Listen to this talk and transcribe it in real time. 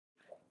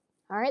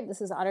All right,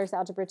 this is Honors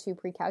Algebra 2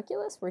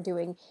 Pre-Calculus. We're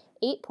doing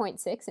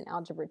 8.6 in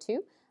Algebra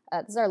 2.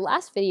 This is our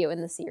last video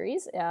in the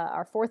series,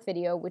 our fourth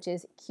video, which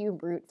is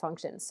cube root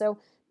functions. So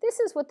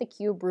this is what the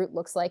cube root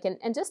looks like. And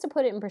just to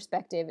put it in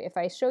perspective, if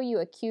I show you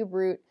a cube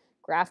root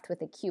graphed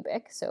with a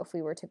cubic, so if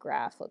we were to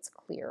graph, let's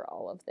clear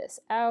all of this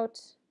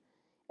out.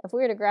 If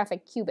we were to graph a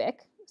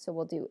cubic, so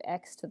we'll do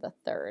x to the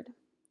third,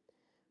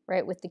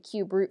 right, with the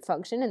cube root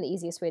function, and the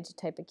easiest way to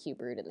type a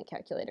cube root in the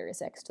calculator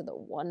is x to the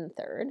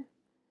 1/3.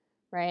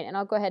 Right, and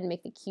I'll go ahead and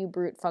make the cube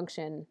root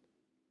function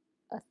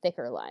a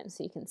thicker line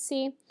so you can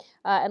see.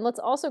 And let's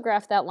also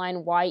graph that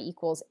line y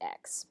equals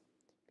x,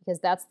 because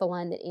that's the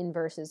line that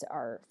inverses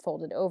are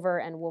folded over,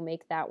 and we'll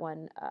make that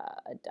one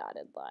a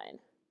dotted line.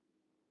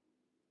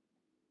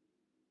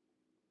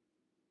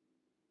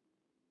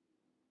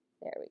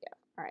 There we go.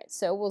 All right,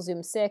 so we'll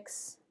zoom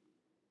 6,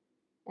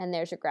 and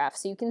there's your graph.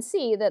 So you can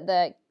see that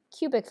the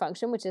cubic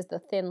function, which is the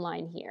thin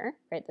line here,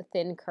 right, the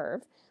thin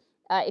curve,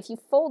 if you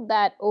fold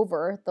that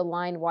over the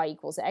line y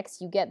equals x,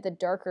 you get the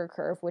darker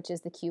curve, which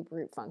is the cube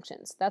root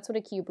function. So that's what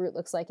a cube root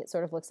looks like. It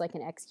sort of looks like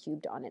an x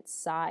cubed on its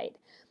side.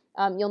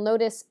 You'll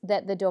notice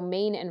that the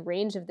domain and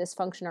range of this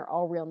function are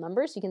all real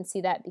numbers. You can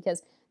see that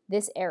because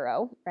this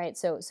arrow, right,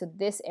 so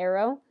this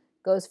arrow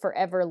goes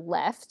forever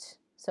left,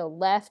 so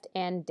left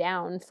and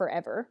down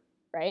forever,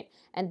 right?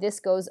 And this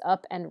goes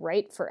up and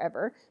right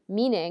forever,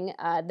 meaning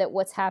that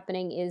what's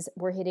happening is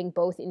we're hitting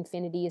both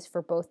infinities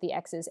for both the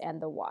x's and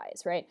the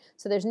y's, right?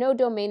 So there's no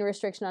domain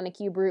restriction on a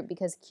cube root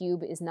because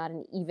cube is not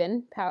an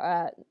even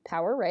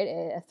power, right?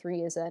 A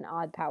 3 is an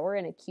odd power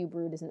and a cube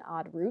root is an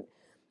odd root.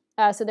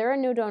 So there are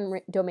no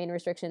domain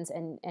restrictions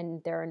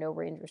and there are no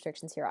range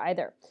restrictions here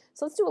either.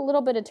 So let's do a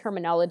little bit of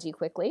terminology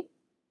quickly.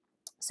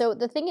 So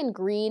the thing in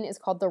green is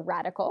called the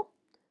radical,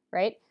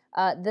 right?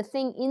 The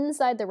thing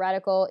inside the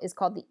radical is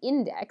called the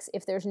index.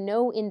 If there's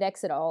no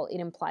index at all, it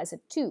implies a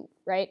 2,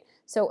 right?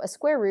 So a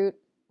square root,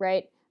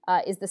 right,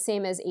 is the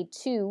same as a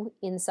 2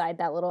 inside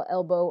that little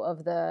elbow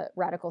of the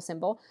radical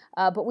symbol,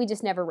 but we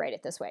just never write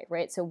it this way,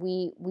 right? So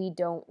we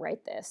don't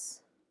write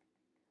this.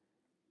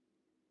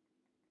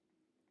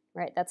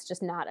 Right, that's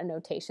just not a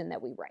notation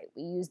that we write.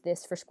 We use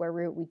this for square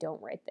root, we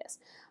don't write this.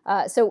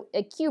 So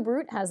a cube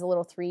root has a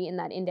little 3 in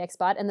that index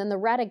spot, and then the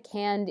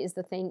radicand is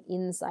the thing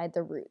inside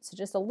the root. So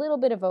just a little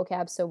bit of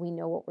vocab so we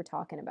know what we're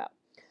talking about.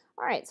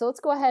 All right, so let's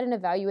go ahead and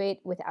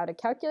evaluate without a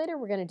calculator.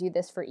 We're going to do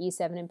this for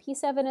E7 and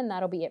P7, and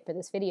that'll be it for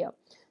this video.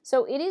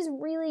 So it is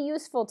really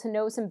useful to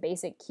know some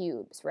basic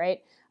cubes,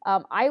 right?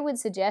 I would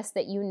suggest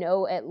that you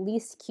know at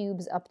least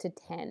cubes up to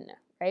 10,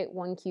 right?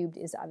 1 cubed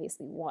is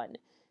obviously 1.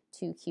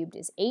 2 cubed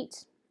is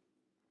 8.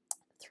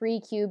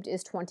 3 cubed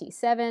is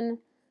 27,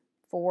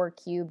 4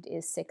 cubed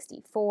is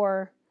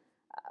 64,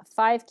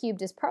 5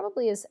 cubed is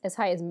probably as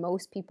high as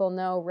most people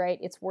know, right?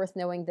 It's worth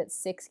knowing that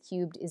 6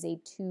 cubed is a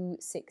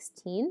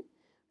 216,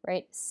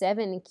 right?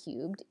 7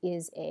 cubed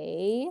is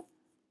a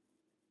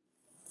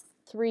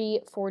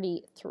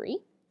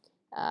 343.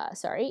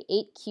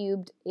 8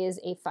 cubed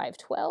is a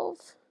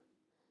 512.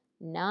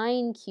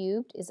 9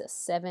 cubed is a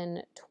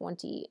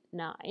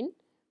 729,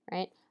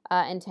 right?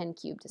 And 10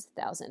 cubed is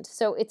 1,000.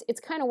 So it's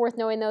kind of worth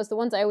knowing those. The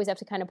ones I always have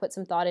to kind of put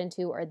some thought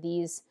into are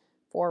these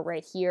 4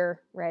 right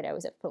here, right? I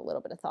always have to put a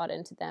little bit of thought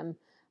into them,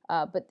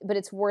 but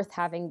it's worth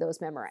having those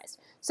memorized.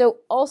 So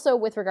also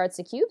with regards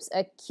to cubes,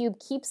 a cube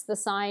keeps the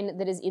sign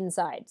that is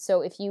inside.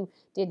 So if you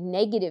did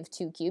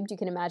 -2 cubed, you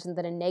can imagine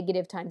that a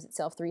negative times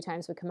itself 3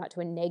 times would come out to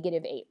a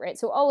 -8, right?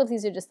 So all of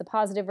these are just the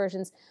positive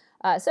versions.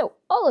 So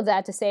all of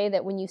that to say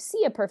that when you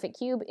see a perfect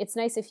cube, it's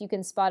nice if you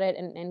can spot it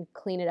and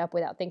clean it up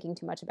without thinking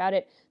too much about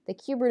it. The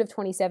cube root of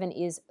 27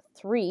 is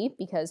 3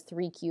 because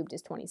 3 cubed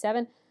is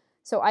 27.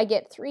 So I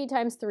get 3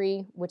 times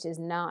 3, which is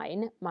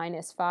 9,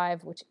 minus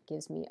 5, which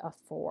gives me a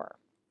 4.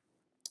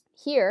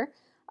 Here,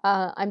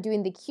 I'm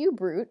doing the cube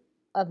root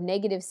of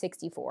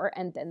 -64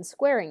 and then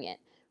squaring it,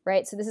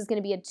 right? So this is going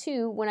to be a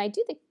 2. When I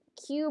do the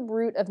cube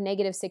root of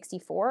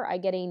 -64, I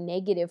get a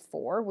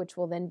 -4, which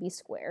will then be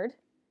squared,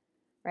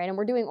 right? And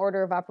we're doing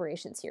order of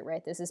operations here,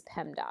 right? This is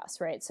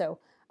PEMDAS, right? So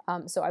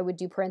I would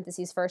do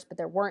parentheses first, but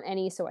there weren't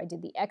any, so I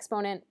did the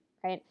exponent,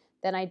 right?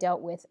 Then I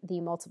dealt with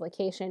the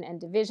multiplication and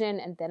division,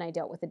 and then I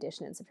dealt with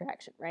addition and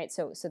subtraction, right?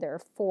 So there are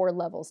 4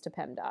 levels to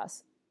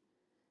PEMDAS.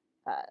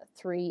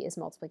 3 is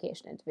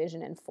multiplication and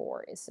division, and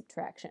 4 is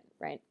subtraction,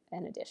 right,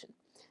 and addition.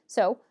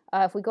 So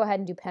if we go ahead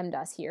and do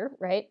PEMDAS here,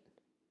 right,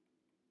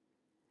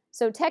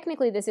 so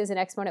technically this is an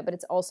exponent, but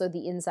it's also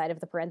the inside of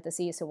the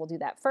parentheses, so we'll do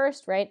that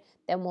first, right?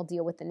 Then we'll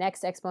deal with the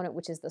next exponent,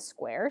 which is the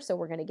square, so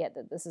we're going to get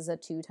that this is a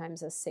 2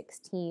 times a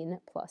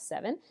 16 plus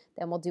 7.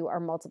 Then we'll do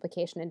our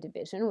multiplication and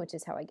division, which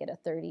is how I get a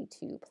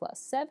 32 plus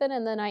 7,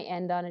 and then I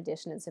end on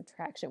addition and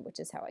subtraction, which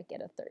is how I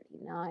get a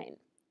 39.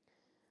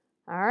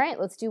 All right,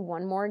 let's do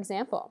one more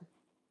example.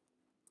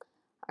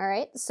 All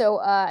right, so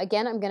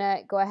again, I'm going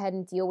to go ahead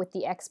and deal with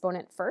the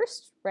exponent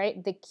first,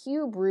 right? The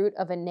cube root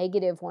of a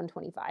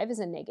 -125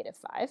 is a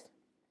 -5.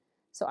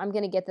 So I'm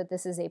going to get that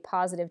this is a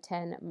positive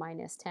 10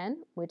 minus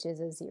 10, which is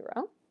a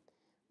 0,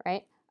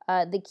 right?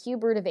 The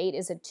cube root of 8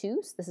 is a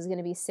 2, so this is going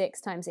to be 6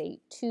 times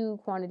a 2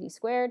 quantity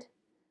squared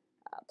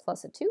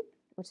plus a 2.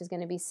 which is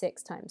going to be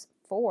 6 times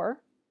 4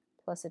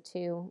 plus a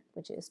 2,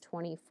 which is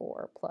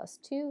 24 plus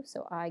 2,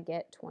 so I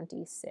get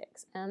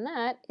 26. And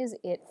that is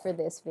it for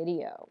this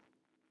video.